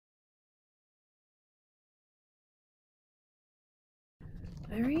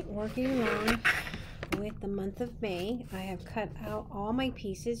All right, working along with the month of May. I have cut out all my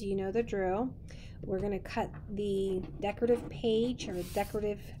pieces. You know the drill. We're going to cut the decorative page or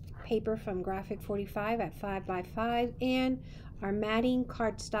decorative paper from Graphic 45 at 5 by 5, and our matting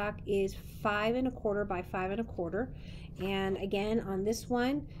cardstock is 5 1/4 by 5 1/4. And again, on this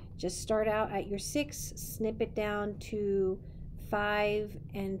one, just start out at your 6, snip it down to 5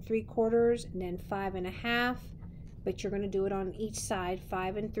 3/4, and then 5 1/2. But you're going to do it on each side,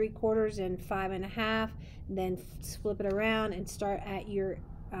 5 3/4 and 5 1/2, then flip it around and start at your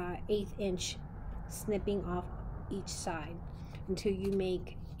 1/8 inch, snipping off each side until you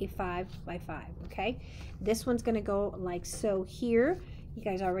make a 5 by 5. Okay, this one's going to go like so here. You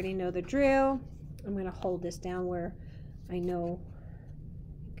guys already know the drill. I'm going to hold this down where I know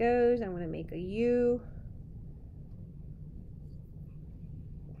it goes. I'm going to make a U.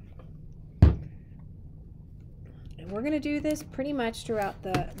 We're going to do this pretty much throughout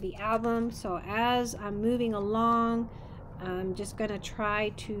the album. So as I'm moving along, I'm just going to try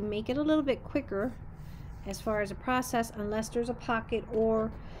to make it a little bit quicker as far as a process, unless there's a pocket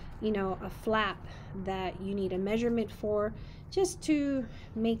or, you know, a flap that you need a measurement for, just to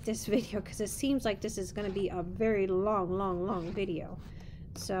make this video, because it seems like this is going to be a very long video.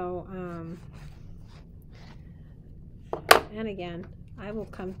 So and again, I will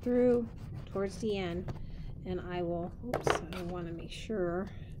come through towards the end, and I will, oops, I want to make sure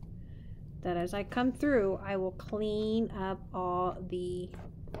that as I come through, I will clean up all the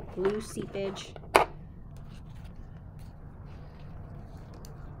glue seepage.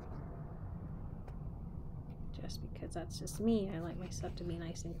 Just because that's just me, I like my stuff to be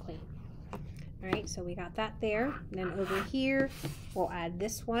nice and clean. All right, so we got that there. And then over here, we'll add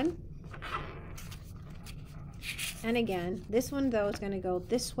this one. And again, this one though is going to go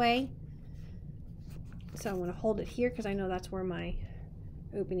this way. So I'm going to hold it here because I know that's where my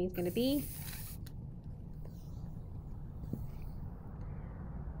opening is going to be.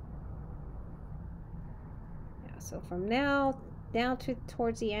 Yeah, so from now down to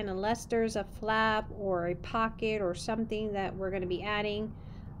towards the end, unless there's a flap or a pocket or something that we're going to be adding,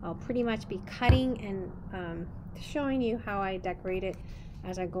 I'll pretty much be cutting and showing you how I decorate it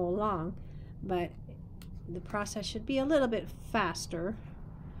as I go along. But the process should be a little bit faster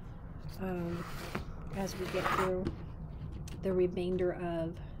as we get through the remainder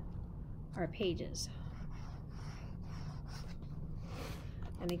of our pages.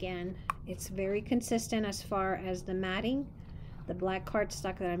 And again, it's very consistent as far as the matting. The black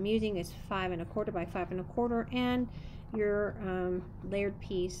cardstock that I'm using is 5 1/4 by 5 1/4, and your layered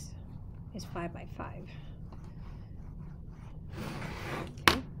piece is 5 by 5.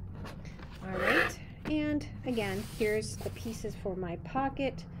 Okay. All right, and again, here's the pieces for my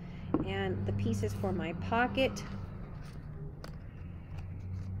pocket. And the pieces for my pocket,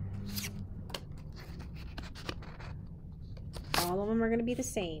 all of them are going to be the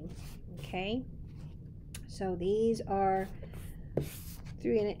same. Okay, so these are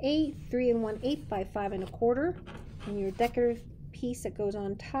 3 1/8, 3 1/8 by 5 1/4, and your decorative piece that goes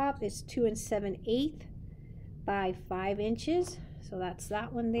on top is 2 7/8 by 5 inches. So that's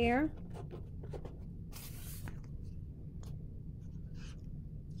that one there.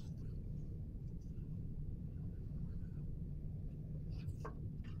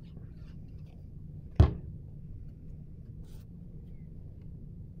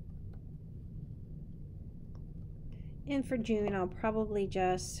 And for June, I'll probably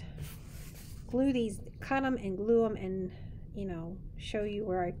just glue these, cut them and glue them, and, you know, show you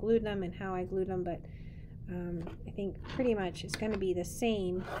where I glued them and how I glued them. But I think pretty much it's going to be the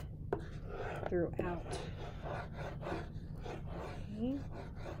same throughout. Okay.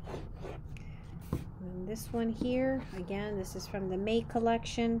 And this one here, again, this is from the May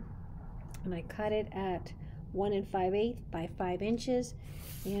collection, and I cut it at 1 5/8 by 5 inches,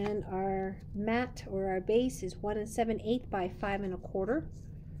 and our mat or our base is 1 7/8 by 5 1/4.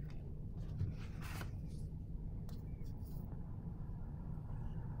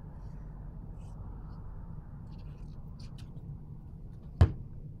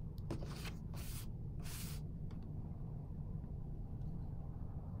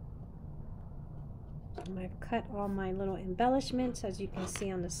 And I've cut all my little embellishments, as you can see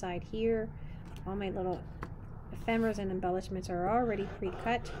on the side here. All my little ephemeras and embellishments are already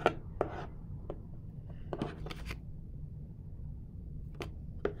pre-cut.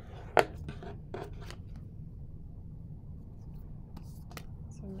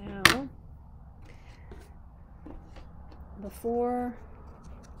 So now, before,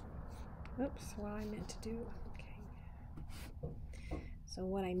 oops, what I meant to do, okay. So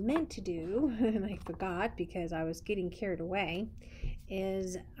what I meant to do, and I forgot because I was getting carried away,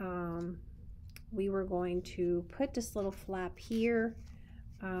 is we were going to put this little flap here,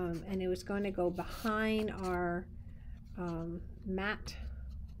 and it was going to go behind our mat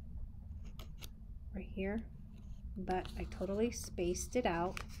right here, but I totally spaced it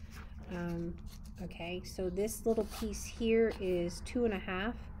out. Okay, so this little piece here is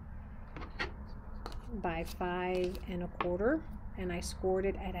 2.5 by 5 1/4, and I scored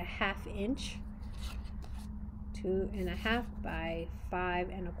it at a 1/2 inch. 2.5 by 5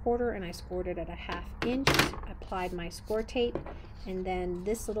 1/4, and I scored it at a 1/2 inch. Applied my score tape, and then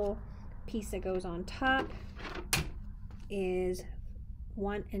this little piece that goes on top is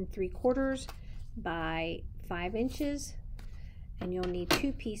 1 3/4 by 5 inches, and you'll need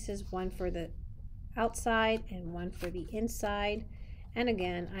 2 pieces, one for the outside and one for the inside. And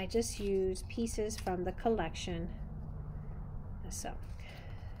again, I just use pieces from the collection. So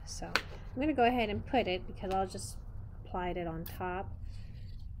I'm going to go ahead and put it, because I'll just apply it on top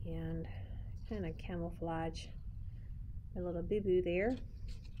and kind of camouflage a little boo-boo there.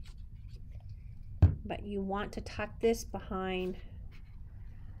 But you want to tuck this behind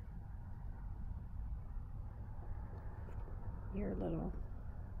your little,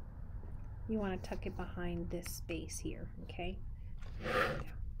 you want to tuck it behind this space here, okay?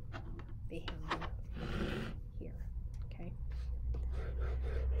 Behind here, okay?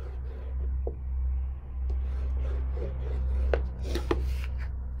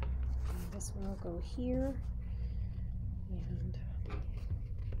 And this one will go here, and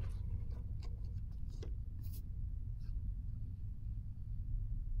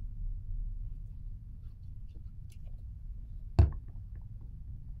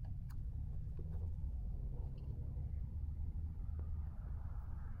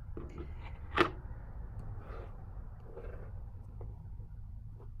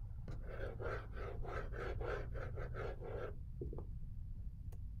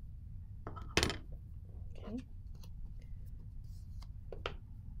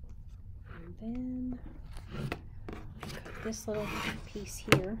then cut this little piece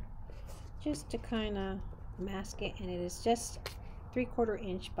here just to kind of mask it, and it is just 3/4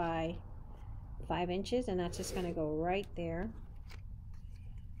 inch by 5 inches, and that's just going to go right there.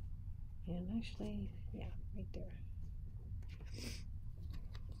 And actually, yeah, right there.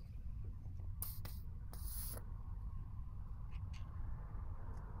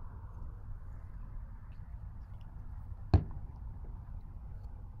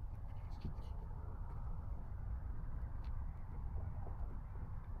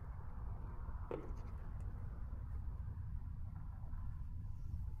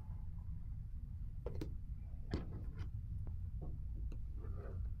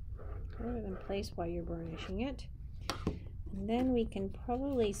 Put it in place while you're burnishing it, and then we can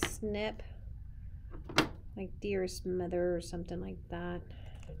probably snip like Dearest Mother or something like that,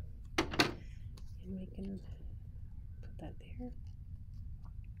 and we can put that there.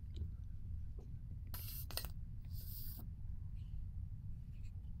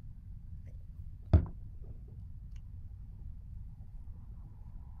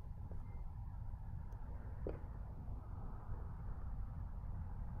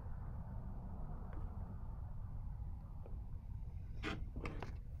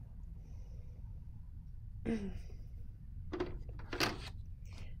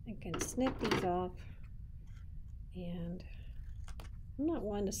 I can snip these off, and I'm not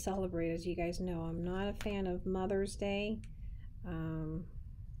one to celebrate, as you guys know. I'm not a fan of Mother's Day.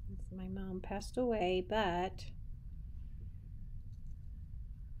 My mom passed away, but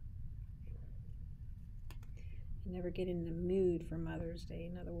I never get in the mood for Mother's Day,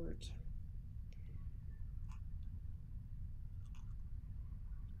 in other words.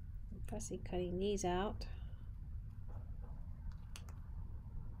 I'm fussy cutting these out.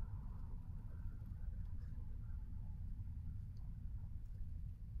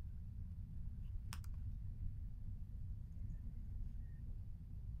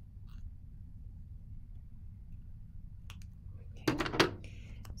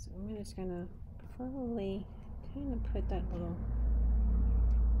 I'm just gonna probably kind of put that little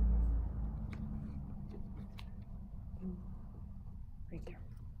right there,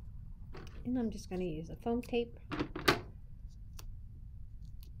 and I'm just gonna use a foam tape.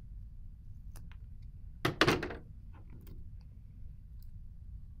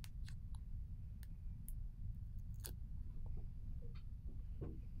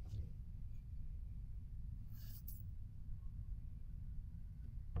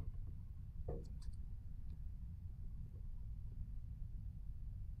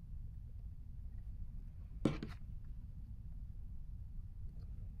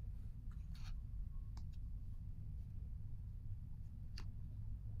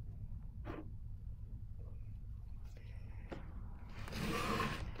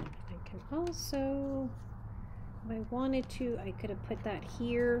 also, if I wanted to, I could have put that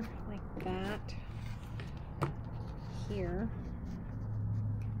here like that, here,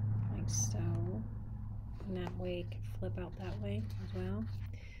 like so, and that way it could flip out that way as well.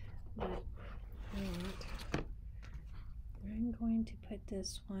 But I'm going to put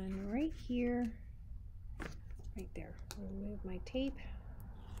this one right here, right there. Remove my tape.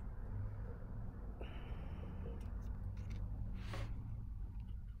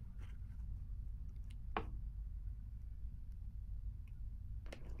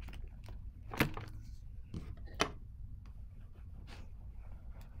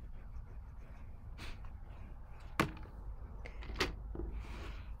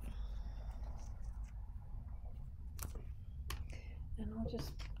 And I'll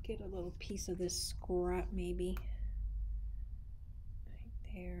just get a little piece of this scrap maybe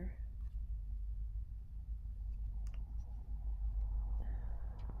right there.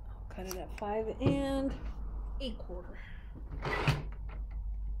 I'll cut it at 5 1/4.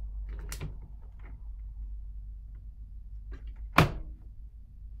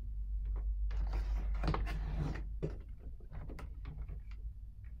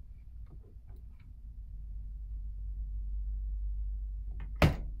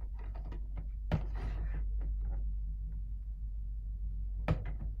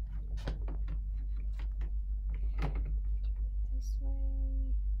 This way.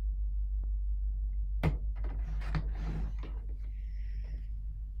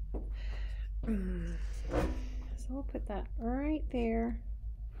 So we'll put that right there,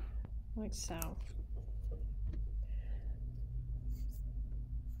 like so.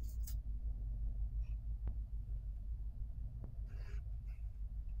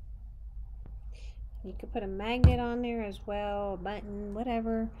 You could put a magnet on there as well, a button,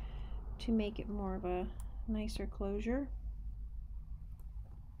 whatever, to make it more of a nicer closure.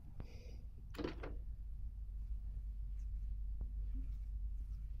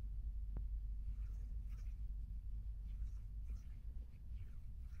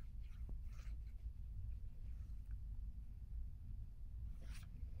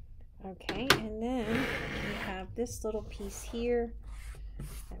 Okay, and then we have this little piece here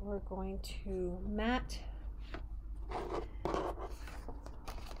that we're going to mat.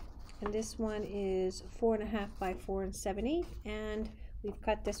 And this one is 4 1/2 by 4 7/8, and we've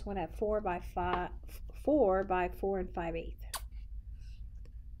cut this one at 4 by 4 5/8.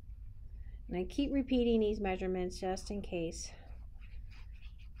 And I keep repeating these measurements just in case.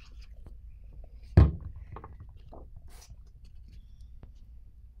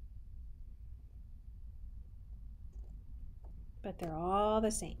 But they're all the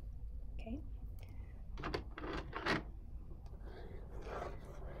same, okay?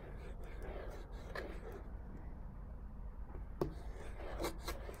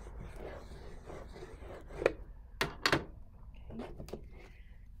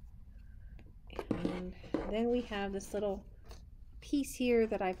 And then we have this little piece here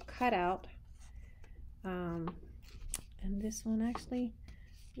that I've cut out. And this one actually,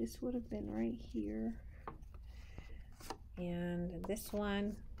 this would have been right here. And this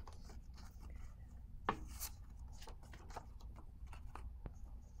one,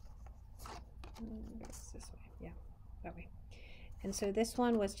 this way, yeah, that way. And so this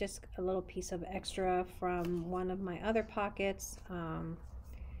one was just a little piece of extra from one of my other pockets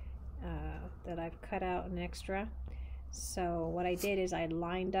that I've cut out an extra. So what I did is I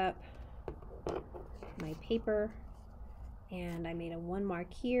lined up my paper and I made a 1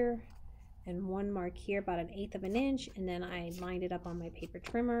 mark here and 1 mark here, about 1/8 of an inch, and then I lined it up on my paper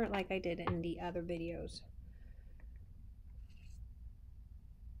trimmer like I did in the other videos.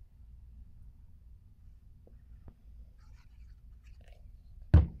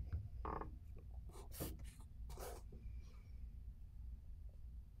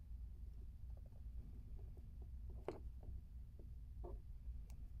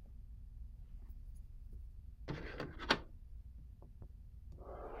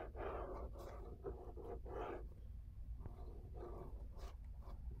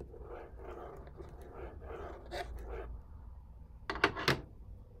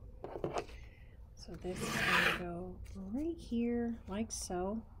 So this is going to go right here, like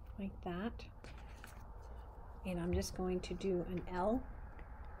so, like that. And I'm just going to do an L,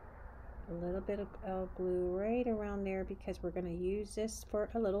 a little bit of L glue right around there, because we're going to use this for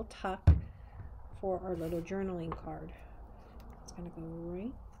a little tuck for our little journaling card. It's going to go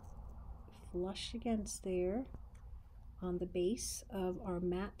right flush against there on the base of our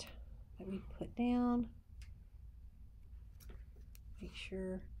mat that we put down. Make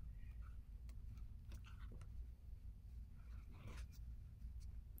sure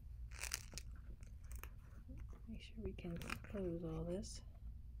we can close all this.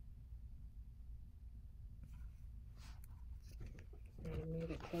 I'm going to move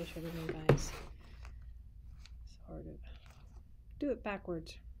it closer to me, guys. It's hard to do it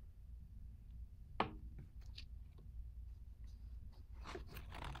backwards.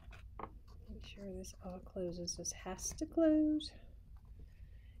 Make sure this all closes. This has to close.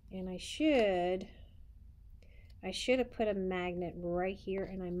 And I should have put a magnet right here,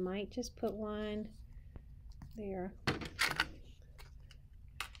 and I might just put one there.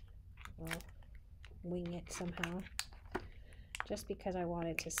 Well, wing it somehow, just because I want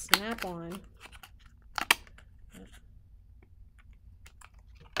it to snap on.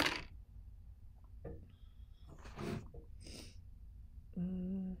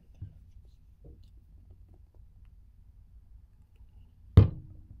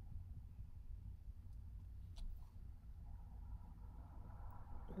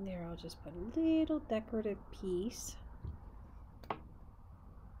 There, I'll just put a little decorative piece.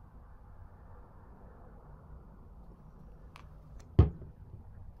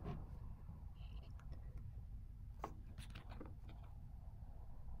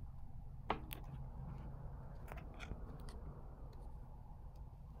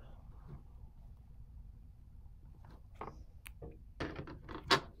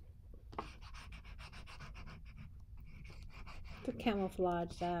 To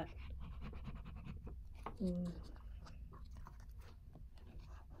camouflage that. Go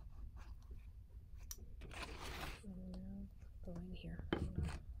in here.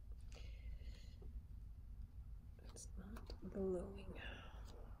 It's not gluing.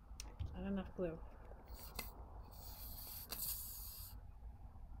 Not enough glue.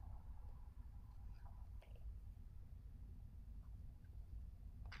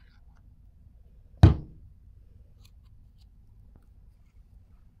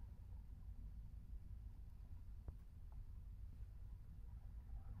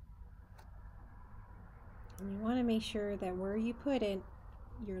 And you want to make sure that where you put it,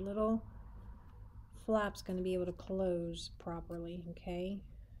 your little flap's going to be able to close properly, okay?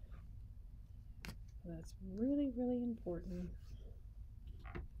 That's really, really important.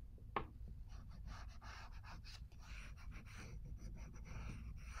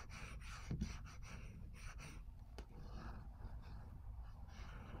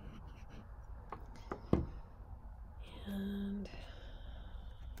 And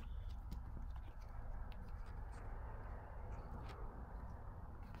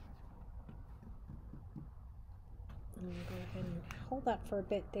I'm going to go ahead and hold that for a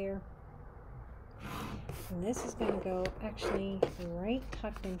bit there. And this is going to go actually right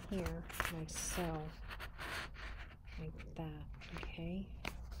tucked in here, like so. Like that, okay?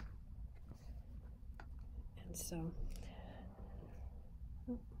 And so,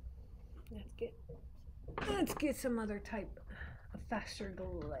 let's get some other type of faster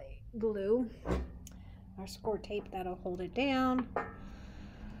glue. Our score tape, that'll hold it down.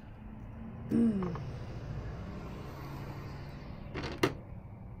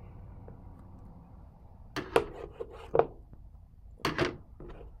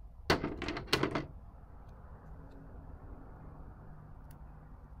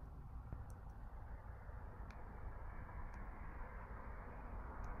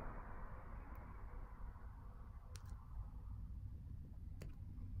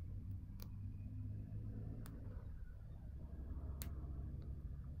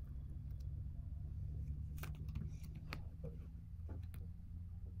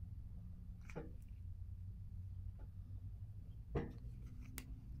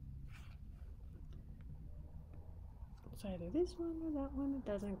 It's either this one or that one. It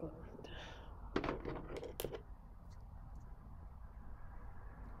doesn't glue.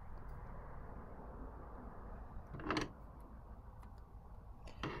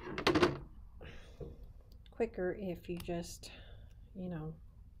 Quicker if you just, you know,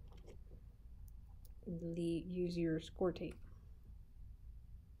 use your score tape.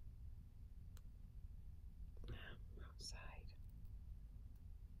 Outside.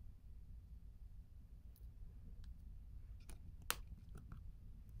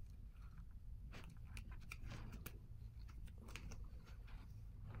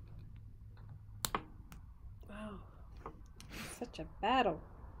 Wow, such a battle.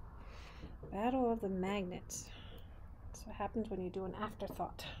 Battle of the magnets. That's what happens when you do an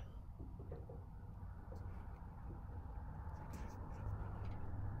afterthought.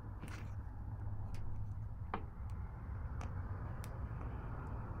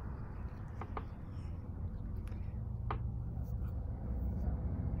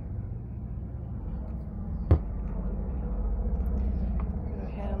 Go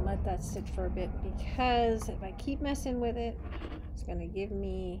ahead and let that that sit for a bit, because if I keep messing with it, it's going to give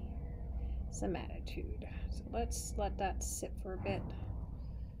me some attitude. So let's let that sit for a bit.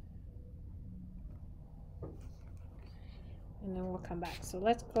 And then we'll come back. So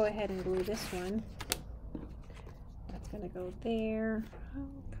let's go ahead and glue this one. That's going to go there. Oh,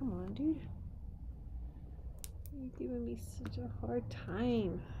 come on, dude. You're giving me such a hard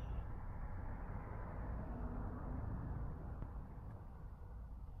time.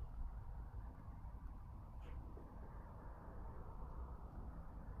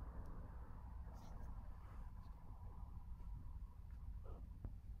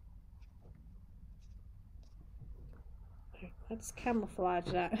 Let's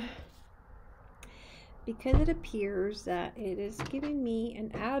camouflage that, because it appears that it is giving me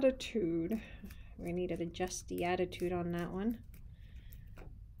an attitude. We need to adjust the attitude on that one.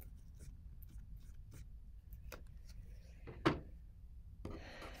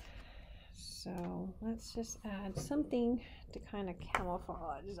 So let's just add something to kind of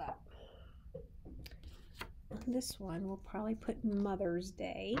camouflage that. On this one, we'll probably put Mother's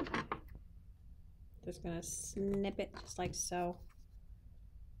Day. Just gonna snip it just like so.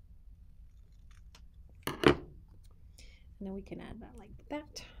 And then we can add that like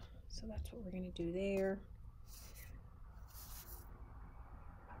that. So that's what we're gonna do there.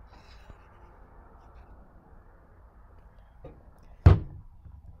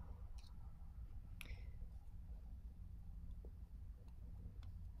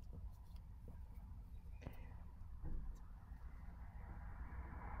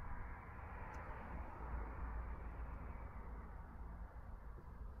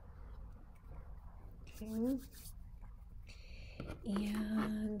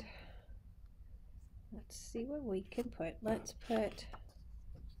 And let's see what we can put. Let's put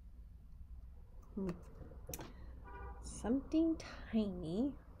something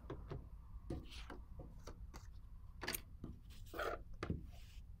tiny.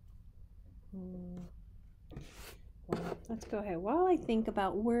 Well, let's go ahead. While I think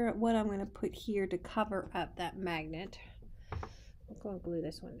about what I'm going to put here to cover up that magnet, I'm going to glue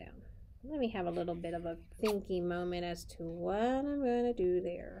this one down. Let me have a little bit of a thinking moment as to what I'm going to do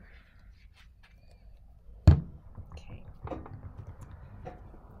there. Okay.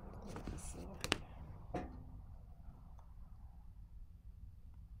 Let's see.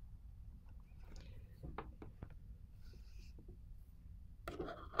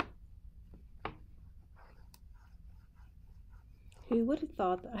 Who would have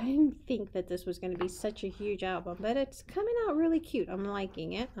thought that? I didn't think that this was going to be such a huge album, but it's coming out really cute. I'm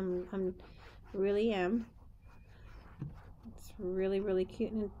liking it. I'm really am. It's really, really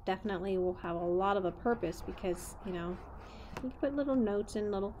cute, and it definitely will have a lot of a purpose, because, you know, you can put little notes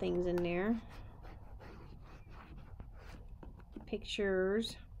and little things in there.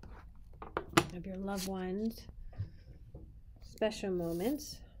 Pictures of your loved ones, special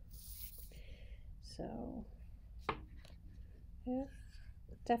moments. So yeah,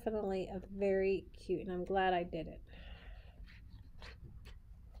 definitely a very cute, and I'm glad I did it.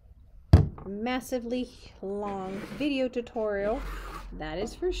 Massively long video tutorial, that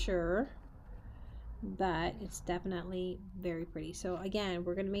is for sure, but it's definitely very pretty. So again,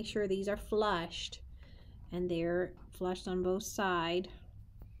 we're going to make sure these are flushed, and they're flushed on both sides.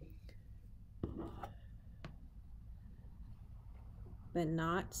 But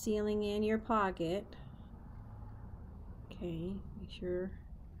not sealing in your pocket. Okay, make sure.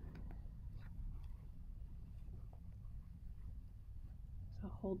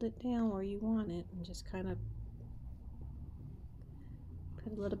 So hold it down where you want it, and just kind of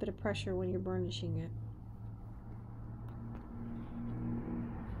put a little bit of pressure when you're burnishing it.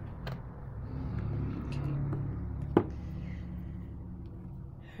 Okay.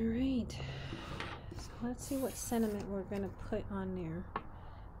 All right. So let's see what sentiment we're going to put on there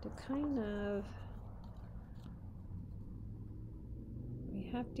to kind of. We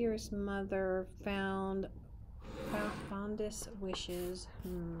have dearest mother, fondest wishes,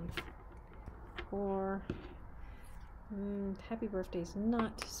 or happy birthday is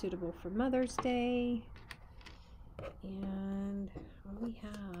not suitable for Mother's Day. And what we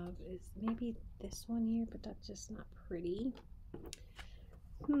have is maybe this one here, but that's just not pretty.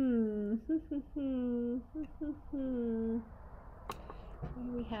 What do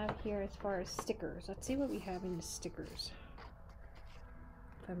we have here as far as stickers? Let's see what we have in the stickers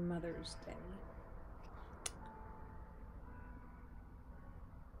for Mother's Day.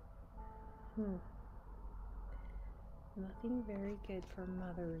 Nothing very good for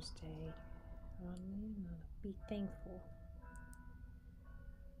Mother's Day. Be thankful.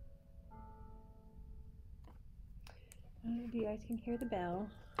 I don't know if you guys can hear the bell.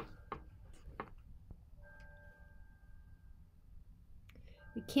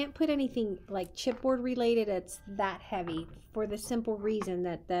 We can't put anything like chipboard related that's that heavy for the simple reason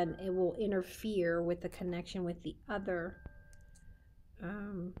that then it will interfere with the connection with the other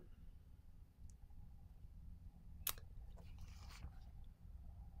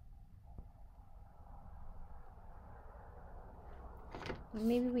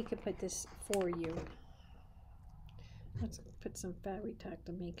maybe we could put this for you. Let's put some fabric tack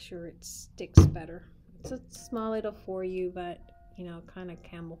to make sure it sticks better. It's a small little for you, but you know, kind of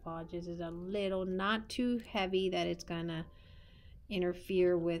camouflages. Is a little not too heavy that it's gonna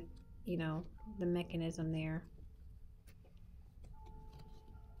interfere with, you know, the mechanism there.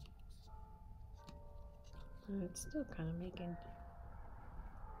 And it's still kind of making.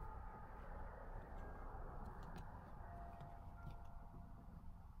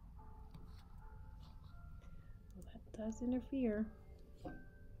 Well, that does interfere.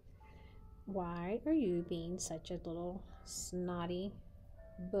 Why are you being such a little snotty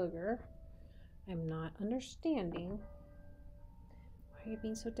booger? I'm not understanding. Why are you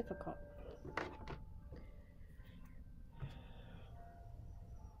being so difficult?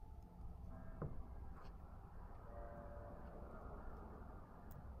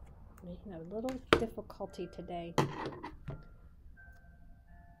 Making a little difficulty today.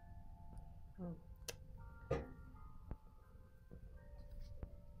 Oh.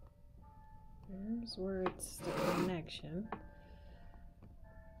 Here's where it's the connection.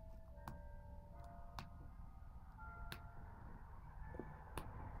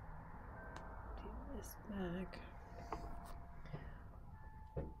 Do this back.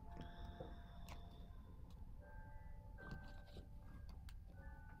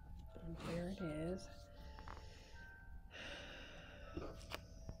 And there it is.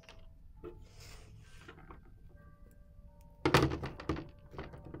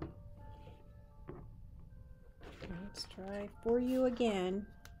 Let's try for you again.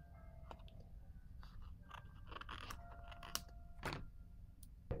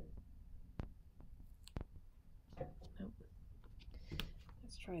 Nope.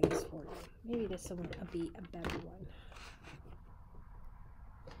 Let's try this for you. Maybe this will be a better one.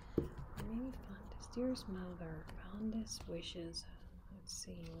 Maybe fondest, dearest mother, fondest wishes. Let's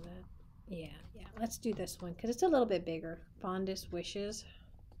see that. Yeah. Let's do this one because it's a little bit bigger. Fondest wishes.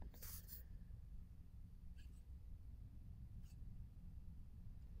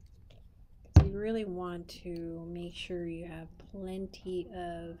 You really want to make sure you have plenty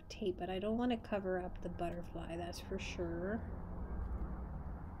of tape, but I don't want to cover up the butterfly, that's for sure.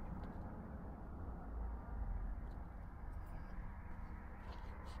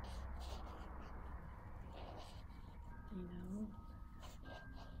 You know,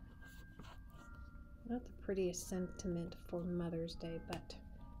 not the prettiest sentiment for Mother's Day, but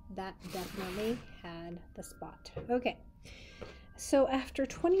that definitely had the spot. Okay. So after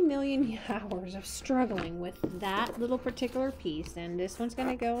 20 million hours of struggling with that little particular piece, and this one's going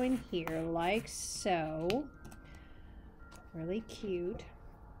to go in here like so. Really cute.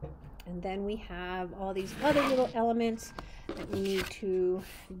 And then we have all these other little elements that we need to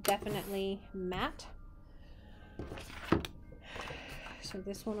definitely mat. So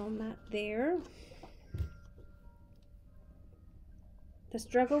this one will mat there. The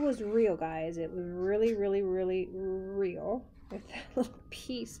struggle was real, guys. It was really, really, really real. With that little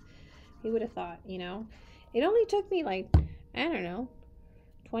piece, who would have thought, you know? It only took me like, I don't know,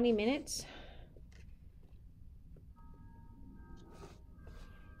 20 minutes.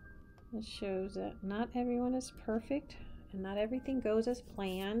 It shows that not everyone is perfect and not everything goes as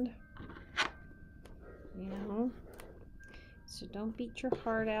planned, you know? So don't beat your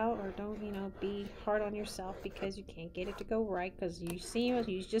heart out, or don't, you know, be hard on yourself because you can't get it to go right, because you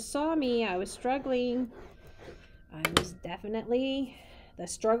just saw me. I was struggling. I was definitely, the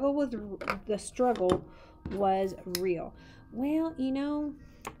struggle was real. Well, you know,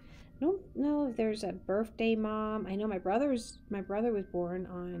 I don't know if there's a birthday mom. I know my oldest brother was born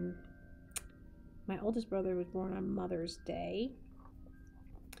on Mother's Day,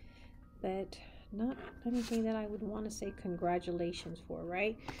 but not anything that I would want to say congratulations for,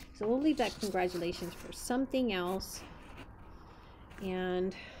 right? So we'll leave that congratulations for something else,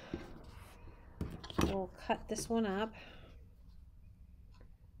 and we'll cut this one up.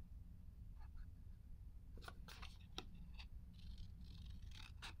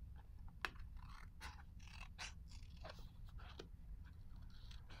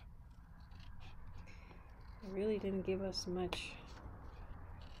 It really didn't give us much.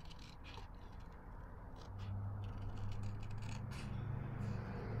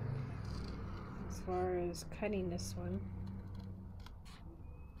 Let's far as cutting this one.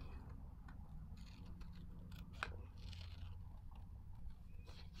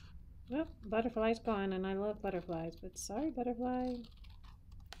 Oh, butterfly's gone, and I love butterflies, but sorry, butterfly.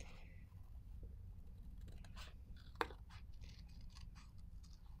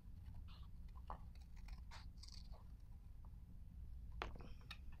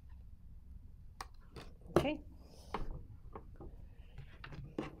 Okay.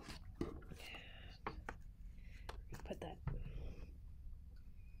 Put that.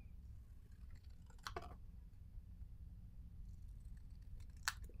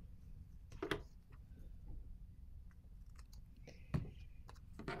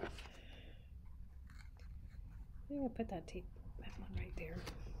 I'm gonna put that one right there.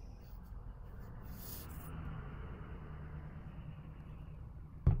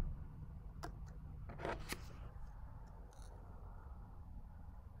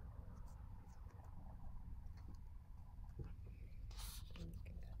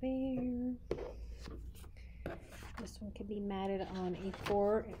 There. This one can be matted on a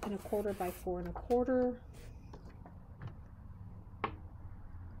 4 1/4 by 4 1/4.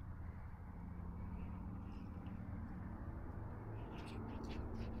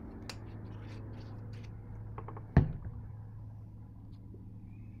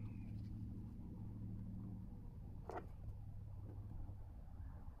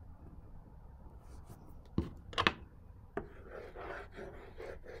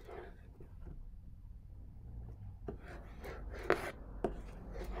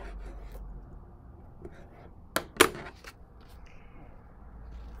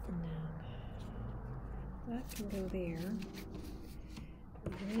 That can go there.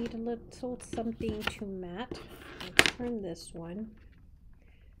 We need a little something to mat. I'll turn this one.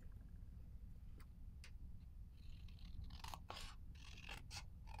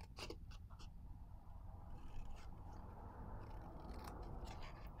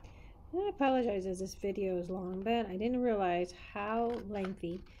 I apologize as this video is long, but I didn't realize how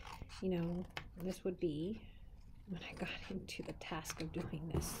lengthy, this would be when I got into the task of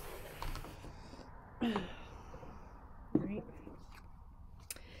doing this. Right.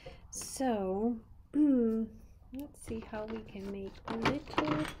 So let's see how we can make a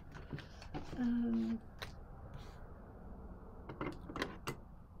little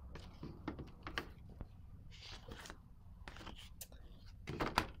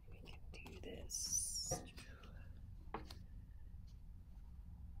we can do this.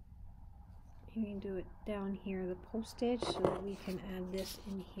 You can do it down here, the postage, so that we can add this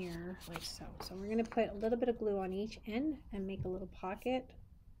in here like so. So we're going to put a little bit of glue on each end and make a little pocket.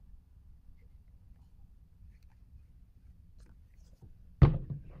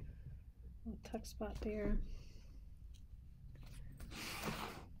 Little tuck spot there.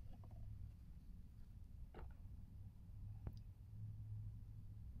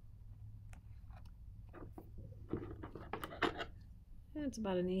 That's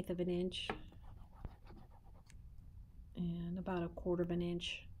about 1/8 of an inch. And about 1/4 of an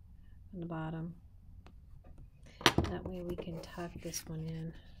inch on the bottom. That way we can tuck this one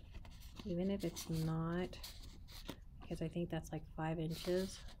in, even if it's not, because I think that's like 5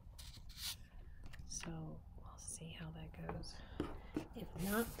 inches. So we'll see how that goes. If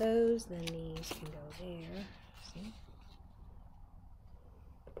not those, then these can go there. See?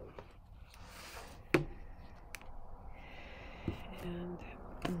 And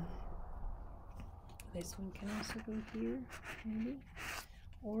this one can also go here, maybe,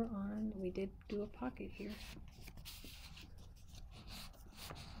 or on, we did do a pocket here.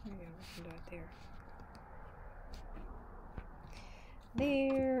 There we go, we can do it there.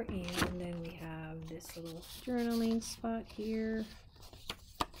 There, and then we have this little journaling spot here.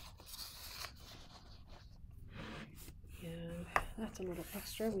 And that's a little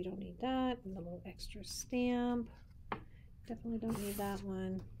extra, we don't need that. And a little extra stamp. Definitely don't need that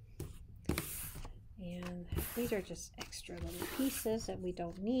one. And these are just extra little pieces that we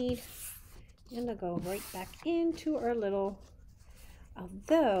don't need. And they'll go right back into our little,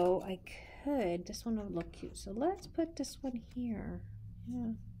 although I could, this one would look cute. So let's put this one here.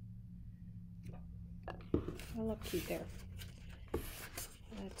 Yeah. That'll look cute there.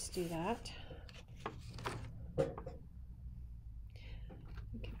 Let's do that.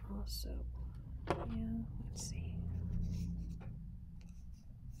 We can also, yeah, let's see.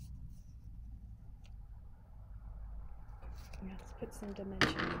 Yeah, let's put some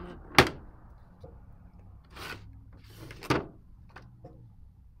dimension in it.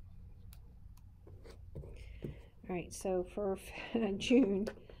 All right, so for June,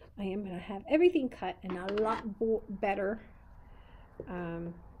 I am going to have everything cut and a lot better.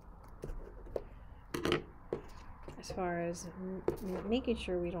 as far as making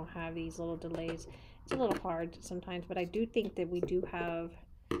sure we don't have these little delays. It's a little hard sometimes, but I do think that we do have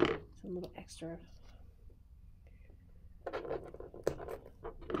some little extra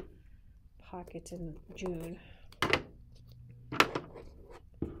pockets in June.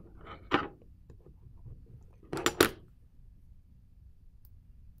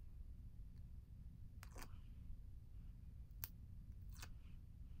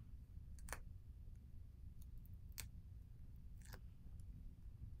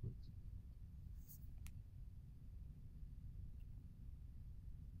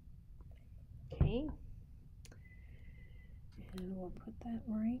 Okay, and we'll put that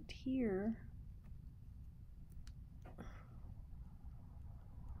right here.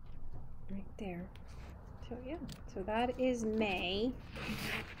 Right there. So yeah, so that is May.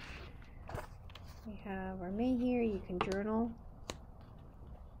 We have our May here. You can journal.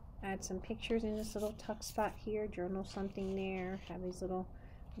 Add some pictures in this little tuck spot here. Journal something there. Have these little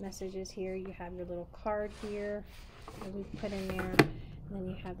messages here. You have your little card here that we put in there. And then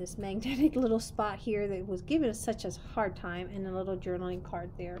you have this magnetic little spot here that was given us such a hard time, and a little journaling card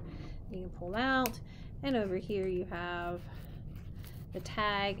there you can pull out. And over here you have the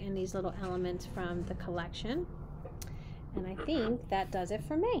tag and these little elements from the collection. And I think that does it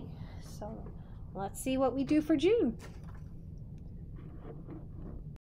for May. So let's see what we do for June.